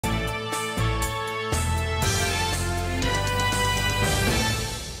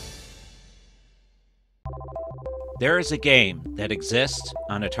There is a game that exists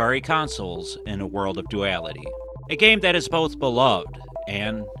on Atari consoles in a world of duality. A game that is both beloved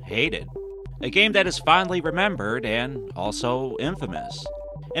and hated. A game that is fondly remembered and also infamous.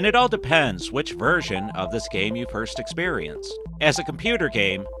 And it all depends which version of this game you first experienced. As a computer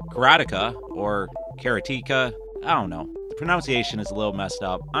game, Karateka, or Karateka, I don't know. The pronunciation is a little messed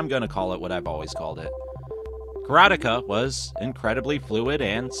up. I'm gonna call it what I've always called it. Karateka was incredibly fluid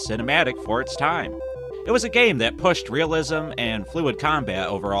and cinematic for its time. It was a game that pushed realism and fluid combat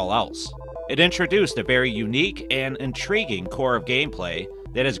over all else. It introduced a very unique and intriguing core of gameplay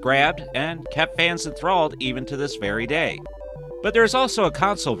that has grabbed and kept fans enthralled even to this very day. But there's also a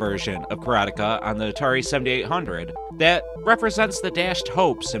console version of Karateka on the Atari 7800 that represents the dashed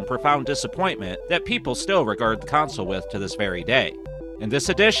hopes and profound disappointment that people still regard the console with to this very day. In this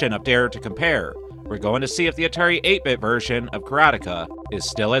edition of Dare to Compare, we're going to see if the Atari 8-bit version of Karateka is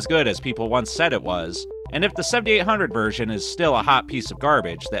still as good as people once said it was, and if the 7800 version is still a hot piece of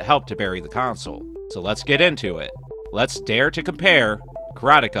garbage that helped to bury the console. So let's get into it. Let's dare to compare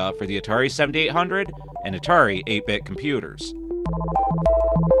Karateka for the Atari 7800 and Atari 8-bit computers.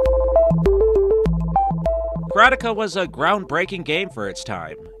 Karateka was a groundbreaking game for its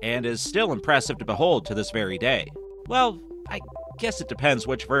time, and is still impressive to behold to this very day. Well, I guess it depends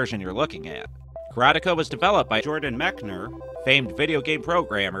which version you're looking at. Karateka was developed by Jordan Mechner, famed video game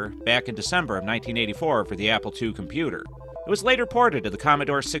programmer, back in December of 1984 for the Apple II computer. It was later ported to the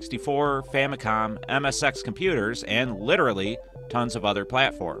Commodore 64, Famicom, MSX computers, and literally tons of other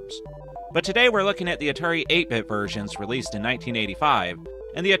platforms. But today we're looking at the Atari 8-bit versions released in 1985,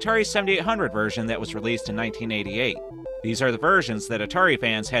 and the Atari 7800 version that was released in 1988. These are the versions that Atari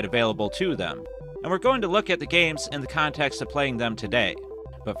fans had available to them, and we're going to look at the games in the context of playing them today.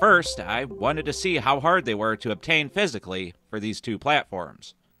 But first, I wanted to see how hard they were to obtain physically for these two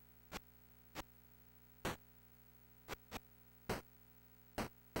platforms.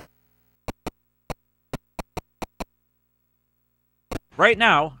 Right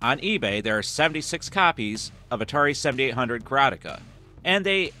now, on eBay, there are 76 copies of Atari 7800 Karateka, and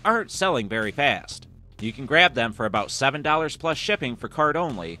they aren't selling very fast. You can grab them for about $7 plus shipping for card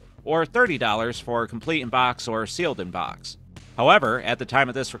only, or $30 for complete in box or sealed in box. However, at the time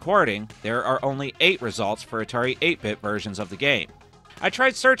of this recording, there are only 8 results for Atari 8-bit versions of the game. I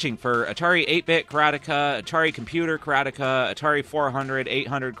tried searching for Atari 8-bit Karateka, Atari Computer Karateka, Atari 400,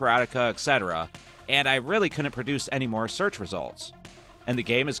 800 Karateka, etc., and I really couldn't produce any more search results. And the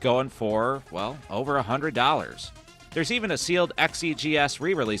game is going for, well, over $100. There's even a sealed XEGS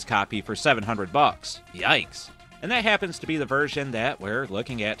re-release copy for $700. Yikes. And that happens to be the version that we're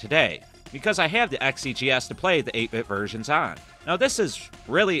looking at today, because I have the XEGS to play the 8-bit versions on. Now this is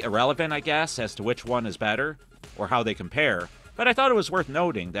really irrelevant, I guess, as to which one is better, or how they compare, but I thought it was worth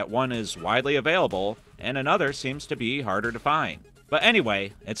noting that one is widely available, and another seems to be harder to find. But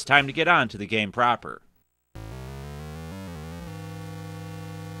anyway, it's time to get on to the game proper.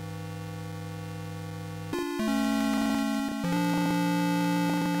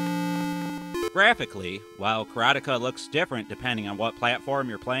 Graphically, while Karateka looks different depending on what platform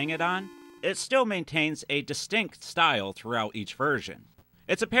you're playing it on, it still maintains a distinct style throughout each version.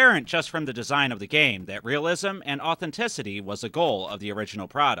 It's apparent just from the design of the game that realism and authenticity was a goal of the original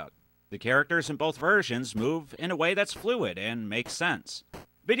product. The characters in both versions move in a way that's fluid and makes sense.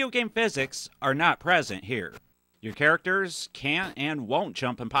 Video game physics are not present here. Your characters can't and won't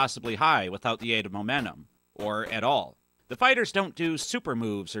jump impossibly high without the aid of momentum, or at all. The fighters don't do super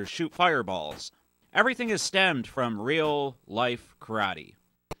moves or shoot fireballs. Everything is stemmed from real-life karate.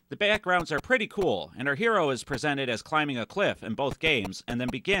 The backgrounds are pretty cool, and our hero is presented as climbing a cliff in both games and then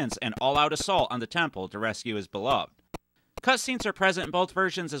begins an all-out assault on the temple to rescue his beloved. Cutscenes are present in both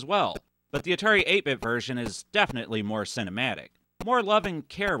versions as well, but the Atari 8-bit version is definitely more cinematic. More love and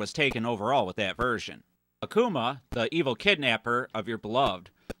care was taken overall with that version. Akuma, the evil kidnapper of your beloved,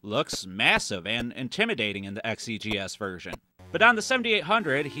 looks massive and intimidating in the XEGS version. But on the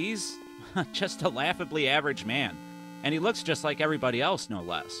 7800, he's just a laughably average man. And he looks just like everybody else, no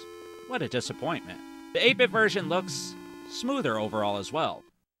less. What a disappointment. The 8-bit version looks smoother overall as well.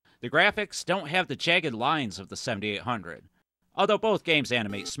 The graphics don't have the jagged lines of the 7800, although both games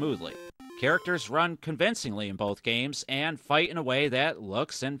animate smoothly. Characters run convincingly in both games and fight in a way that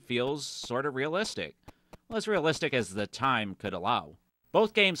looks and feels sort of realistic. Well, as realistic as the time could allow.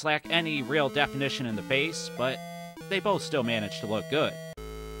 Both games lack any real definition in the face, but they both still manage to look good.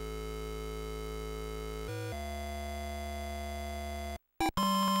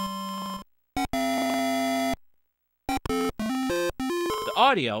 The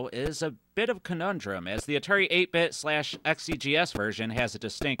audio is a bit of a conundrum, as the Atari 8-bit/XEGS version has a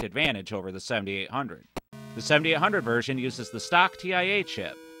distinct advantage over the 7800. The 7800 version uses the stock TIA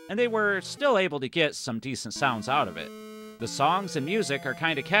chip, and they were still able to get some decent sounds out of it. The songs and music are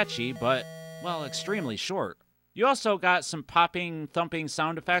kinda catchy, but, well, extremely short. You also got some popping, thumping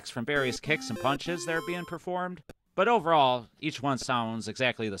sound effects from various kicks and punches that are being performed, but overall, each one sounds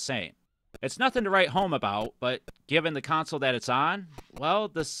exactly the same. It's nothing to write home about, but given the console that it's on, well,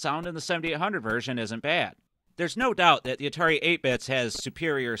 the sound in the 7800 version isn't bad. There's no doubt that the Atari 8-bits has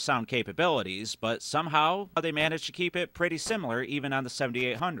superior sound capabilities, but somehow they managed to keep it pretty similar even on the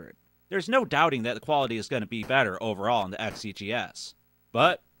 7800. There's no doubting that the quality is going to be better overall in the XEGS.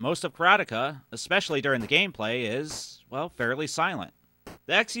 But most of Karateka, especially during the gameplay, is, well, fairly silent.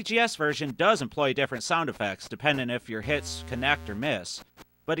 The XEGS version does employ different sound effects depending if your hits connect or miss,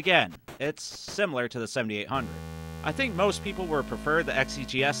 but again, it's similar to the 7800. I think most people will prefer the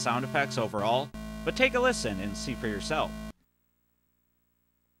XEGS sound effects overall, but take a listen and see for yourself.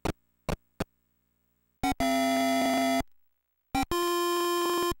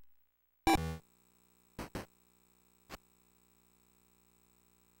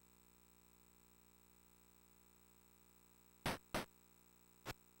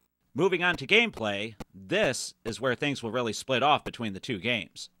 Moving on to gameplay, this is where things will really split off between the two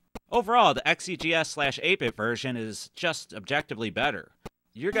games. Overall, the XEGS/8-bit version is just objectively better.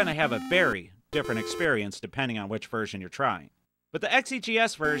 You're going to have a very different experience depending on which version you're trying. But the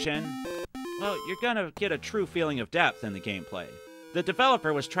XEGS version, well, you're going to get a true feeling of depth in the gameplay. The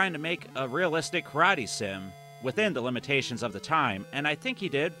developer was trying to make a realistic karate sim within the limitations of the time, and I think he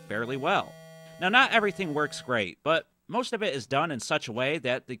did fairly well. Now, not everything works great, but most of it is done in such a way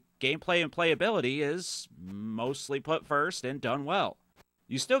that the gameplay and playability is mostly put first and done well.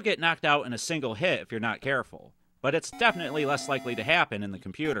 You still get knocked out in a single hit if you're not careful, but it's definitely less likely to happen in the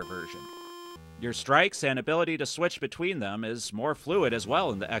computer version. Your strikes and ability to switch between them is more fluid as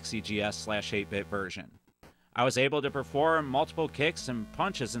well in the XEGS/8-bit version. I was able to perform multiple kicks and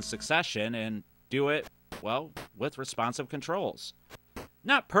punches in succession and do it, well, with responsive controls.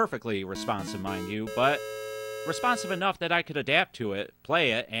 Not perfectly responsive, mind you, but responsive enough that I could adapt to it,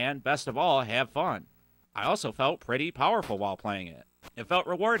 play it, and best of all, have fun. I also felt pretty powerful while playing it. It felt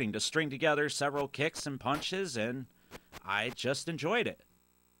rewarding to string together several kicks and punches, and I just enjoyed it.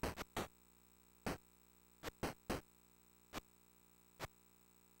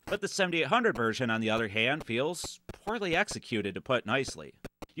 But the 7800 version, on the other hand, feels poorly executed, to put nicely.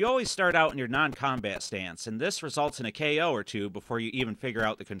 You always start out in your non-combat stance, and this results in a KO or two before you even figure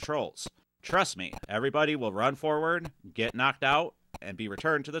out the controls. Trust me, everybody will run forward, get knocked out, and be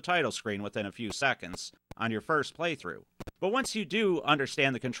returned to the title screen within a few seconds on your first playthrough. But once you do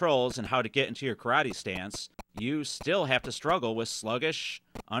understand the controls and how to get into your karate stance, you still have to struggle with sluggish,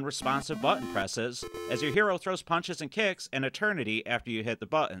 unresponsive button presses as your hero throws punches and kicks an eternity after you hit the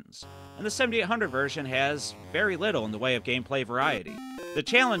buttons. And the 7800 version has very little in the way of gameplay variety. The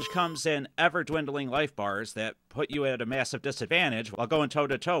challenge comes in ever-dwindling life bars that put you at a massive disadvantage while going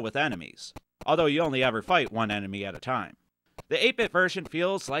toe-to-toe with enemies, although you only ever fight one enemy at a time. The 8-bit version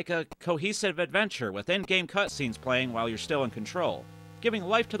feels like a cohesive adventure with in-game cutscenes playing while you're still in control, giving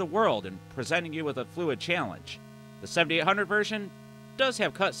life to the world and presenting you with a fluid challenge. The 7800 version does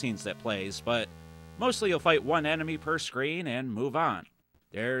have cutscenes that plays, but mostly you'll fight one enemy per screen and move on.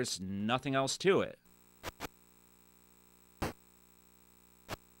 There's nothing else to it.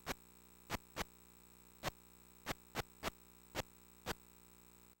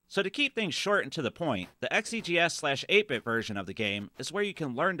 So to keep things short and to the point, the XEGS/8-bit version of the game is where you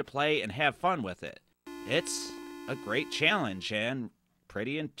can learn to play and have fun with it. It's a great challenge and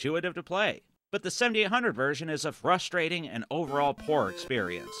pretty intuitive to play. But the 7800 version is a frustrating and overall poor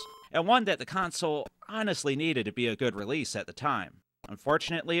experience, and one that the console honestly needed to be a good release at the time.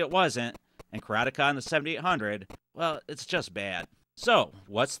 Unfortunately it wasn't, and Karateka on the 7800, well, it's just bad. So,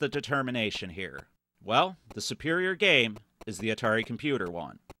 what's the determination here? Well, the superior game is the Atari computer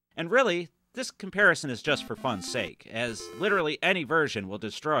one. And really, this comparison is just for fun's sake, as literally any version will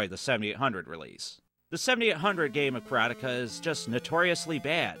destroy the 7800 release. The 7800 game of Karateka is just notoriously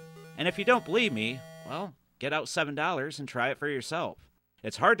bad, and if you don't believe me, well, get out $7 and try it for yourself.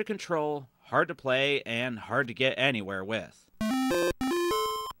 It's hard to control, hard to play, and hard to get anywhere with.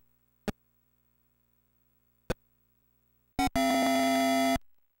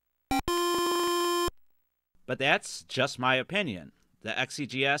 But that's just my opinion. The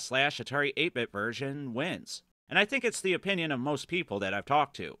XEGS/Atari 8-bit version wins. And I think it's the opinion of most people that I've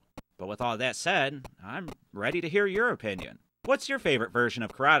talked to. But with all that said, I'm ready to hear your opinion. What's your favorite version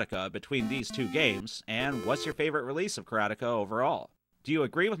of Karateka between these two games, and what's your favorite release of Karateka overall? Do you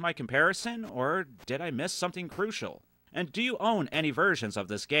agree with my comparison, or did I miss something crucial? And do you own any versions of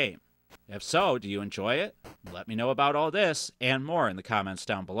this game? If so, do you enjoy it? Let me know about all this and more in the comments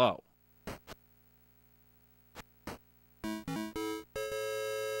down below.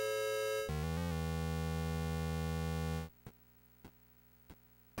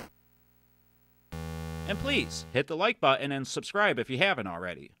 And please, hit the like button and subscribe if you haven't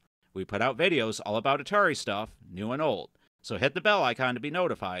already. We put out videos all about Atari stuff, new and old, so hit the bell icon to be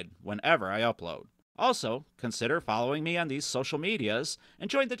notified whenever I upload. Also, consider following me on these social medias and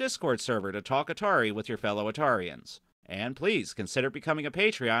join the Discord server to talk Atari with your fellow Atarians. And please consider becoming a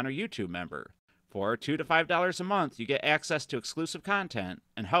Patreon or YouTube member. For $2 to $5 a month, you get access to exclusive content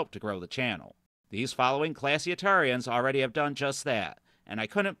and help to grow the channel. These following classy Atarians already have done just that, and I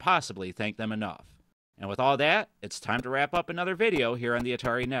couldn't possibly thank them enough. And with all that, it's time to wrap up another video here on the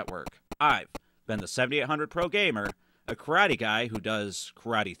Atari Network. I've been the 7800 Pro Gamer, a karate guy who does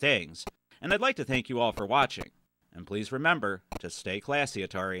karate things, and I'd like to thank you all for watching. And please remember to stay classy,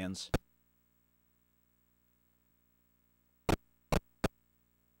 Atarians.